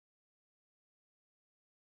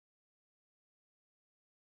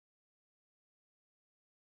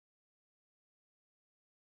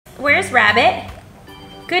Where's Rabbit?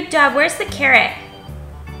 Good job. Where's the carrot?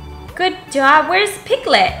 Good job. Where's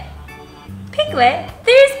Piglet? Piglet?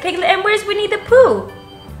 There's Piglet. And where's Winnie the Pooh?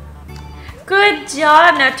 Good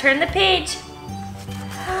job. Now turn the page.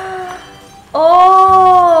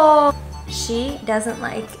 Oh, she doesn't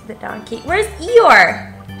like the donkey. Where's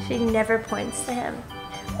Eeyore? She never points to him.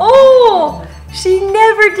 Oh, she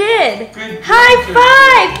never did. High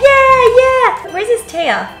five. Yeah. Where's his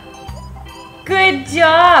tail? Good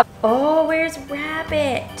job. Oh, where's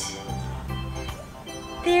Rabbit?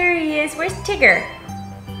 There he is. Where's Tigger?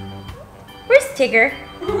 Where's Tigger?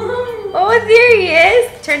 Oh, there he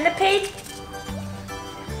is. Turn the page.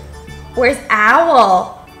 Where's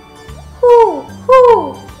Owl? Hoo,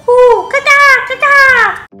 hoo, hoo, ka-da,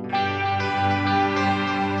 ka-da.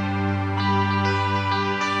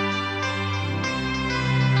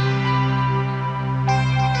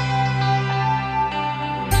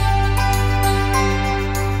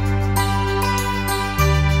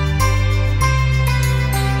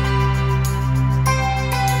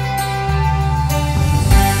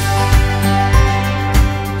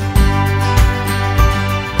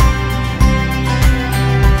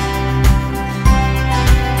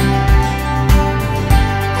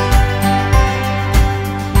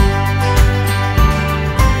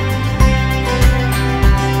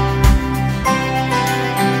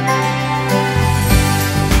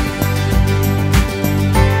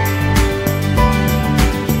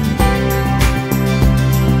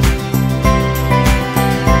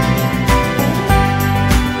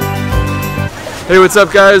 Hey, what's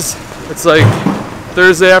up guys? It's like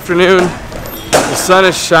Thursday afternoon. The sun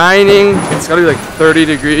is shining. It's gotta be like 30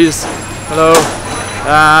 degrees. Hello.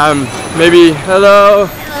 Hello.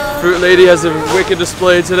 Fruit Lady has a wicked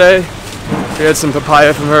display today. We had some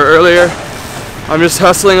papaya from her earlier. I'm just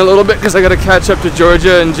hustling a little bit because I gotta catch up to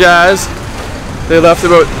Georgia and Jazz. They left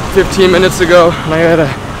about 15 minutes ago and I gotta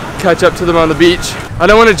catch up to them on the beach. I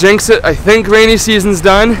don't want to jinx it. I think rainy season's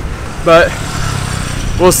done, but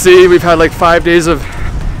we'll see. We've had like 5 days of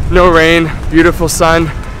no rain, beautiful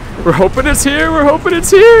sun. We're hoping it's here, we're hoping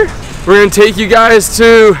it's here. We're gonna take you guys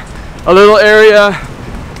to a little area.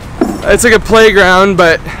 It's like a playground,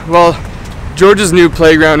 but, well, Georgia's new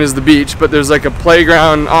playground is the beach, but there's like a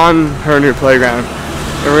playground on her new playground.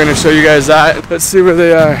 And we're gonna show you guys that. Let's see where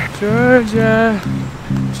they are. Georgia,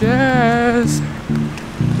 Jazz,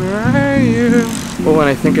 where are you? Oh, and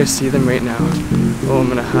I think I see them right now. Oh, I'm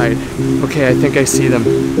gonna hide. Okay, I think I see them.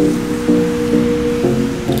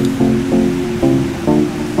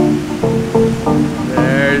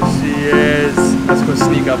 There she is. Let's go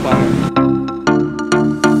sneak up on her.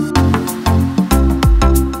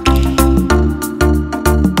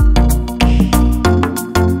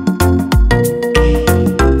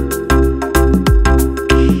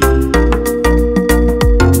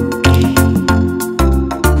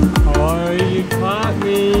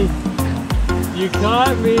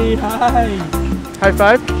 Hi. High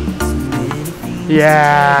five?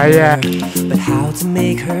 Yeah. But how to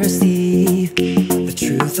make her see the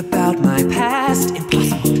truth about my past?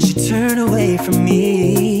 Impossible. She turned away from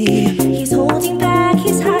me. He's holding back,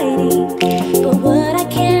 he's hiding. But what I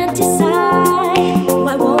can't decide.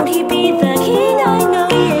 Why won't he be the king I know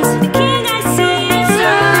he is? The king I see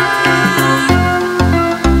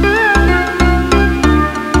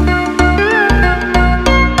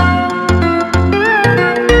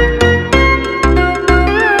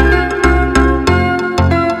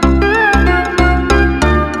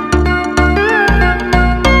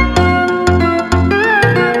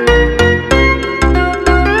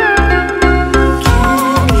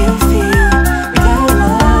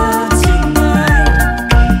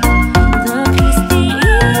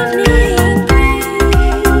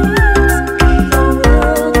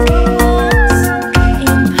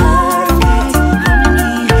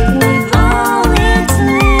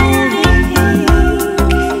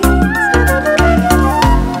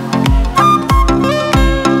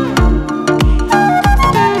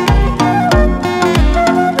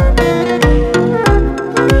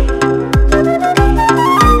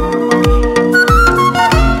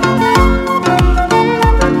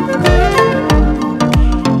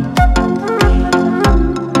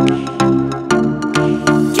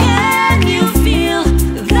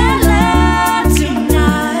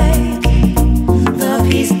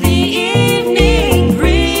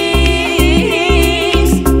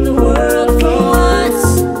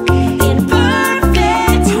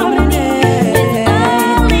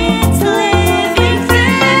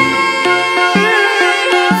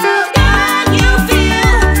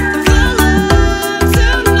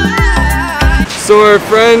So our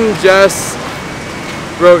friend Jess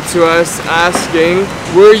wrote to us asking,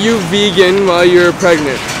 were you vegan while you were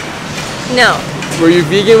pregnant? No. Were you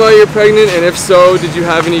vegan while you were pregnant, and if so, did you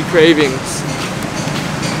have any cravings?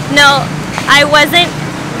 No, I wasn't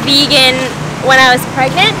vegan when I was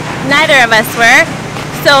pregnant. Neither of us were.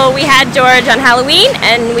 So we had George on Halloween,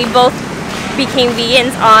 and we both became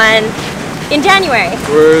vegans in January.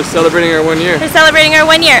 We're celebrating our 1 year. We're celebrating our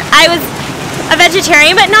 1 year. I was a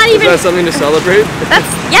vegetarian, but not even. Is that something to celebrate? That's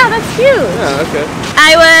huge. Yeah, okay.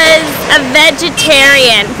 I was a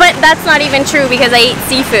vegetarian, but that's not even true because I eat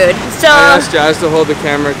seafood. So I asked Jazz to hold the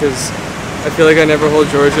camera because I feel like I never hold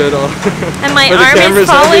Georgia at all. And my but the arm is camera's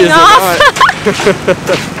falling heavy, off.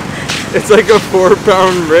 It's like a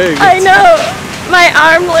 4-pound rig. I know. My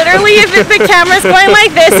arm literally, if the camera's going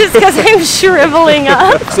like this, it's because I'm shriveling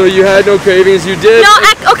up. So you had no cravings, you did? No,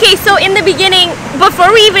 okay, so in the beginning,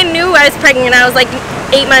 before we even knew I was pregnant, I was like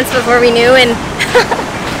 8 months before we knew, and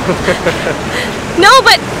no,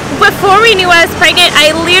 but before we knew I was pregnant,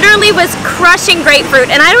 I literally was crushing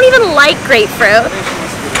grapefruit, and I don't even like grapefruit.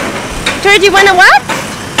 George, you want to what?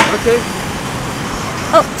 Okay.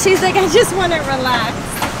 Oh, she's like, I just want to relax.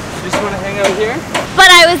 You just want to hang out here? But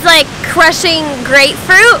I was like crushing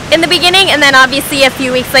grapefruit in the beginning, and then obviously a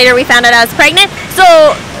few weeks later we found out I was pregnant. So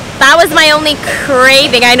that was my only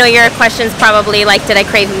craving. I know your question's probably like, did I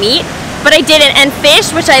crave meat? But I didn't. And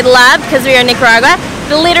fish, which I love because we were in Nicaragua,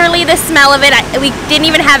 literally the smell of it, we didn't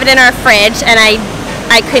even have it in our fridge, and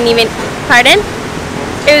I couldn't even, pardon?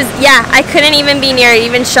 It was, yeah, I couldn't even be near it.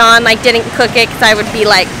 Even Sean like didn't cook it because I would be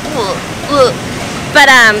like, ugh, ugh. But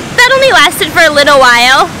that only lasted for a little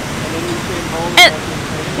while.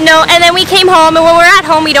 And then we came home, and when we're at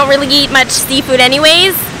home we don't really eat much seafood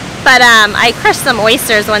anyways, but I crushed some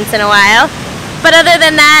oysters once in a while. But other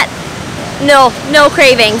than that, no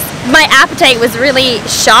cravings. My appetite was really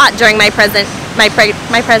shot during my present.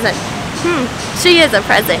 She is a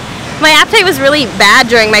present. My appetite was really bad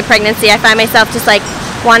during my pregnancy. I find myself just like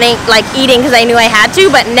wanting, like eating because I knew I had to,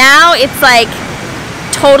 but now it's like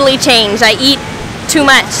totally changed. I eat too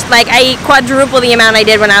much. Like I eat quadruple the amount I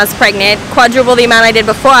did when I was pregnant, quadruple the amount I did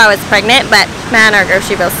before I was pregnant, but man, our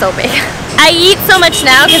grocery bill's so big. I eat so much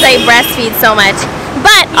now because I breastfeed so much.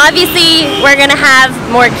 But obviously we're gonna have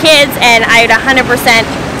more kids, and I'd 100%,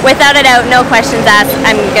 without a doubt, no questions asked,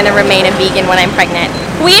 I'm gonna remain a vegan when I'm pregnant.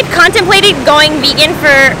 We had contemplated going vegan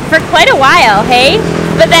for quite a while, hey?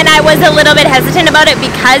 But then I was a little bit hesitant about it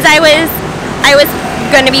because I was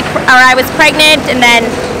pregnant, and then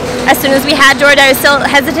as soon as we had George, I was still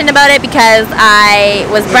hesitant about it because I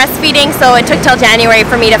was breastfeeding, so it took till January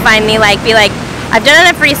for me to finally be like, I've done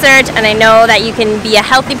enough research and I know that you can be a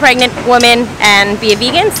healthy pregnant woman and be a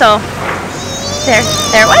vegan, so there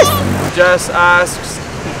it was. Jess asks,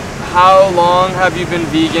 how long have you been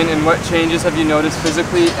vegan and what changes have you noticed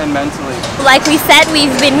physically and mentally? Like we said,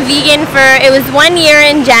 we've been vegan it was 1 year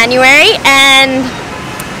in January, and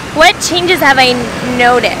what changes have I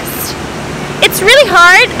noticed? It's really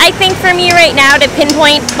hard, I think, for me right now to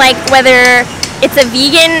pinpoint like whether it's a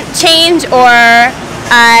vegan change or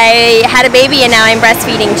I had a baby and now I'm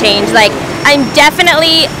breastfeeding change. Like I'm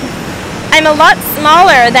a lot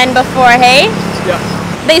smaller than before, hey? Yeah.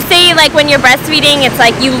 They say like when you're breastfeeding, it's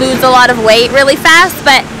like you lose a lot of weight really fast,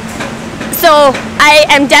 but so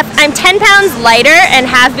I'm 10 pounds lighter and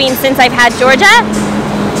have been since I've had Georgia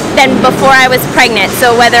than before I was pregnant.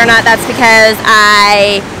 So whether or not that's because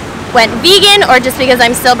I went vegan or just because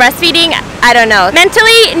I'm still breastfeeding, I don't know.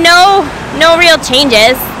 Mentally, no real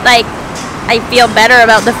changes. Like I feel better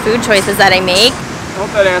about the food choices that I make. I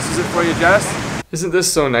hope that answers it for you, Jazz. Isn't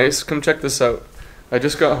this so nice? Come check this out. I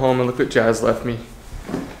just got home and look what Jazz left me.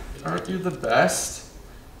 Aren't you the best?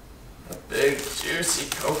 A big juicy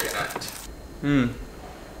coconut.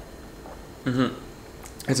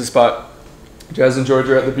 It's a spot. Jazz and George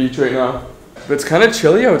are at the beach right now. But it's kind of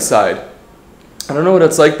chilly outside. I don't know what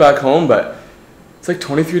it's like back home, but it's like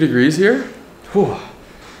 23 degrees here. Whew.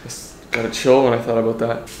 Just got a chill when I thought about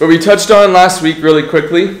that. But we touched on last week really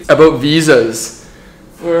quickly about visas.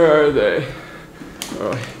 Where are they?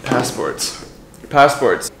 Oh, passports.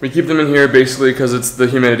 We keep them in here basically because it's the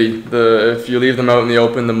humidity. If you leave them out in the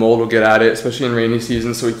open, the mold will get at it, especially in rainy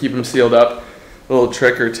season, so we keep them sealed up. A little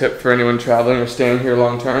trick or tip for anyone traveling or staying here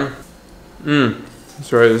long term.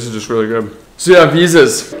 Sorry, this is just really good. So yeah,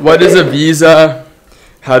 visas. What is a visa?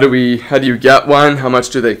 How do you get one? How much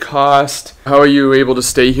do they cost? How are you able to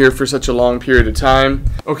stay here for such a long period of time?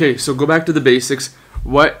 Okay, so go back to the basics.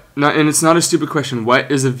 And it's not a stupid question,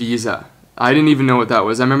 what is a visa? I didn't even know what that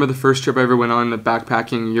was. I remember the first trip I ever went on, a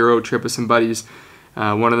backpacking Euro trip with some buddies.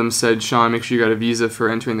 One of them said, Sean, make sure you got a visa for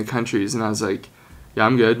entering the countries. And I was like, yeah,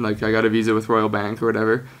 I'm good. Like, I got a visa with Royal Bank or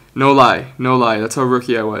whatever. No lie, no lie. That's how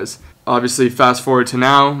rookie I was. Obviously, fast forward to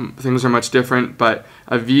now, things are much different. But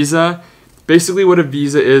a visa, basically, what a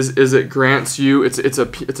visa is it grants you. It's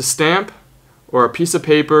a stamp, or a piece of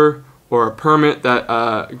paper, or a permit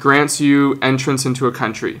that grants you entrance into a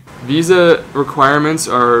country. Visa requirements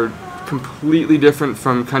are completely different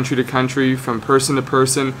from country to country, from person to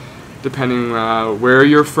person, depending where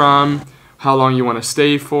you're from, how long you want to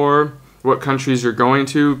stay for, what countries you're going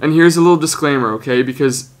to. And here's a little disclaimer, okay?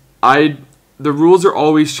 Because the rules are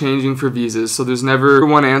always changing for visas, so there's never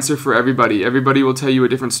one answer for everybody. Everybody will tell you a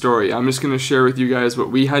different story. I'm just going to share with you guys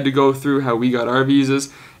what we had to go through, how we got our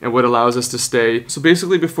visas, and what allows us to stay. So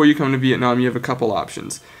basically, before you come to Vietnam, you have a couple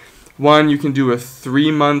options. One, you can do a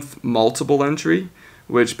 3-month multiple entry,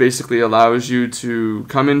 which basically allows you to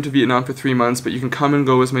come into Vietnam for 3 months, but you can come and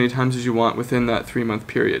go as many times as you want within that 3-month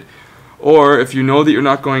period. Or if you know that you're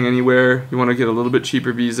not going anywhere, you want to get a little bit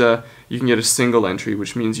cheaper visa, you can get a single entry,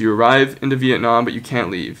 which means you arrive into Vietnam, but you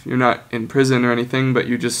can't leave. You're not in prison or anything, but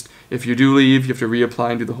if you do leave, you have to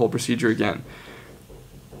reapply and do the whole procedure again.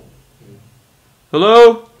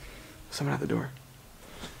 Hello? Someone at the door.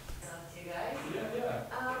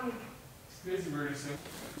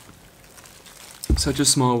 Such a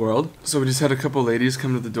small world. So we just had a couple ladies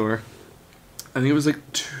come to the door. I think it was like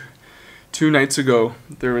two nights ago.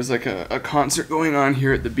 There was like a concert going on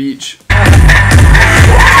here at the beach.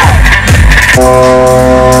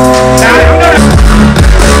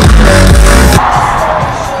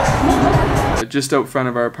 Just out front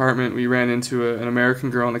of our apartment, we ran into an American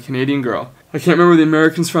girl and a Canadian girl. I can't remember where the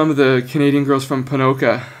American's from, but the Canadian girl's from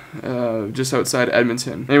Ponoka, just outside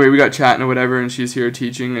Edmonton. Anyway, we got chatting or whatever, and she's here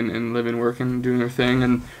teaching and living, working, doing her thing.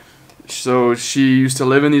 And so she used to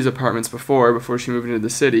live in these apartments before she moved into the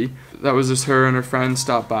city. That was just her and her friend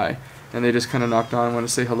stopped by, and they just kind of knocked on, wanted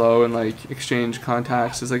to say hello and like exchange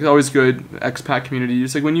contacts. It's like always good, expat community.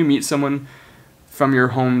 It's like when you meet someone from your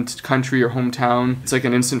home country or hometown, it's like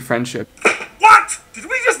an instant friendship. What? Did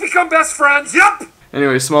we just become best friends? Yup!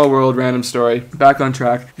 Anyway, small world, random story. Back on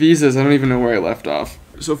track. Visas, I don't even know where I left off.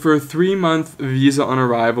 So for a 3-month visa on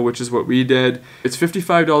arrival, which is what we did, it's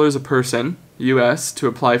 $55 a person, US, to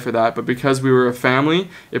apply for that. But because we were a family,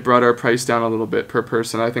 it brought our price down a little bit per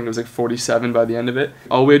person. I think it was like $47 by the end of it.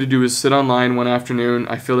 All we had to do was sit online one afternoon.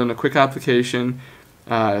 I filled in a quick application,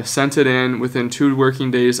 sent it in. Within 2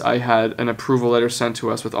 working days, I had an approval letter sent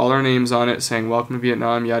to us with all our names on it saying, welcome to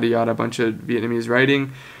Vietnam, yada yada, a bunch of Vietnamese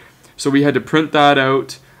writing. So we had to print that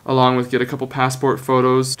out, along with get a couple passport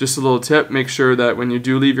photos. Just a little tip, make sure that when you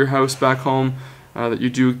do leave your house back home, that you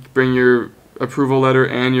do bring your approval letter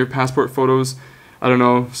and your passport photos. I don't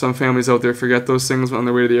know, some families out there forget those things on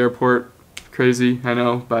their way to the airport. Crazy, I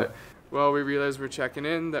know, but well, we realized we're checking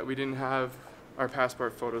in that we didn't have our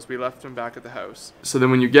passport photos. We left them back at the house. So then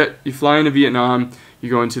when you fly into Vietnam, you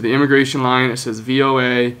go into the immigration line, it says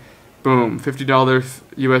VOA, boom, $50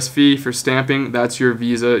 US fee for stamping. That's your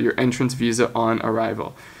visa, your entrance visa on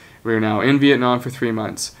arrival. We're now in Vietnam for 3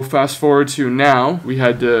 months. Fast forward to now, we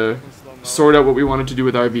had to sort out what we wanted to do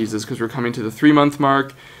with our visas because we're coming to the 3-month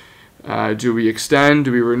mark. Do we extend?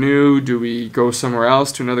 Do we renew? Do we go somewhere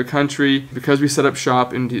else to another country? Because we set up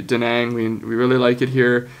shop in Da Nang, we really like it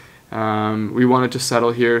here. We wanted to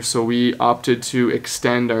settle here, so we opted to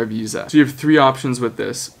extend our visa. So you have 3 options with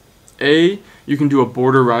this. A, you can do a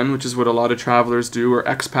border run, which is what a lot of travelers do or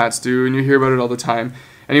expats do, and you hear about it all the time.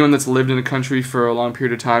 Anyone that's lived in a country for a long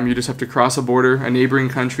period of time, you just have to cross a border, a neighboring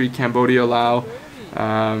country, Cambodia, Laos,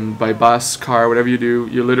 by bus, car, whatever you do.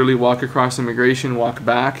 You literally walk across immigration, walk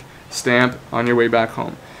back, stamp, on your way back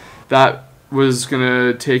home. That was going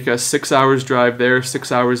to take us 6 hours drive there,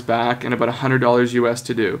 6 hours back, and about $100 US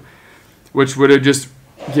to do, which would have just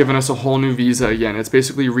given us a whole new visa again. It's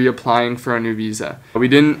basically reapplying for a new visa. We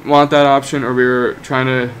didn't want that option, or we were trying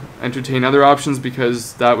to entertain other options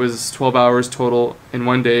because that was 12 hours total in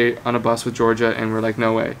one day on a bus with Georgia, and we're like,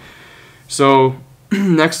 no way. So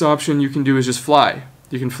next option you can do is just fly.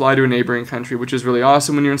 You can fly to a neighboring country, which is really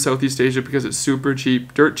awesome when you're in Southeast Asia because it's super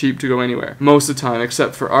cheap, dirt cheap to go anywhere. Most of the time,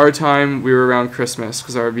 except for our time, we were around Christmas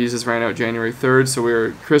because our visas ran out January 3rd, so we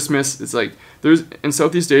were Christmas. It's like, in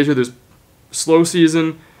Southeast Asia, there's slow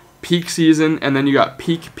season, peak season, and then you got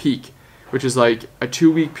peak, which is like a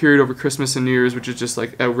 2-week period over Christmas and New Year's, which is just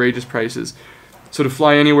like outrageous prices. So to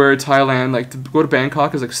fly anywhere, Thailand, like to go to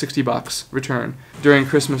Bangkok is like $60 return. During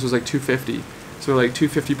Christmas was like $250. So like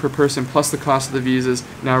 $250 per person plus the cost of the visas.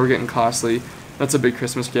 Now we're getting costly. That's a big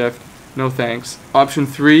Christmas gift. No thanks. Option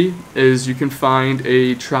 3 is you can find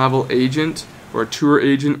a travel agent or a tour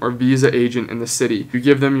agent or visa agent in the city. You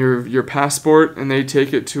give them your passport and they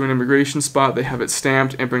take it to an immigration spot, they have it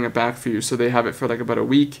stamped and bring it back for you. So they have it for like about a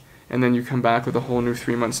week and then you come back with a whole new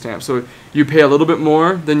 3-month stamp. So you pay a little bit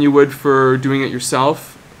more than you would for doing it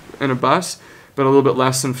yourself in a bus, but a little bit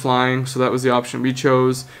less than flying. So that was the option we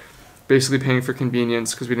chose, basically paying for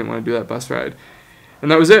convenience because we didn't want to do that bus ride. And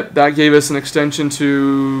that was it. That gave us an extension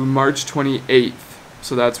to March 28th.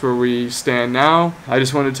 So that's where we stand now. I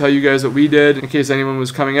just wanted to tell you guys what we did in case anyone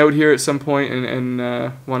was coming out here at some point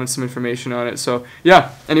and wanted some information on it. So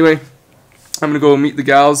yeah, anyway, I'm going to go meet the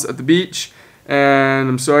gals at the beach. And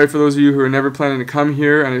I'm sorry for those of you who are never planning to come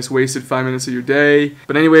here and I just wasted 5 minutes of your day.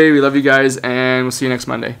 But anyway, we love you guys and we'll see you next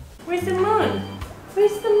Monday. Where's the moon?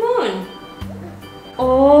 Where's the moon?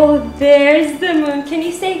 Oh, there's the moon. Can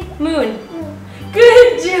you say moon?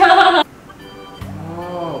 Good job.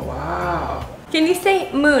 Oh, wow. Can you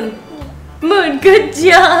say moon? Moon, good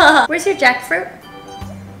job. Where's your jackfruit?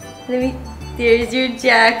 There's your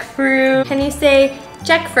jackfruit. Can you say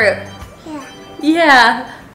jackfruit? Yeah. Yeah.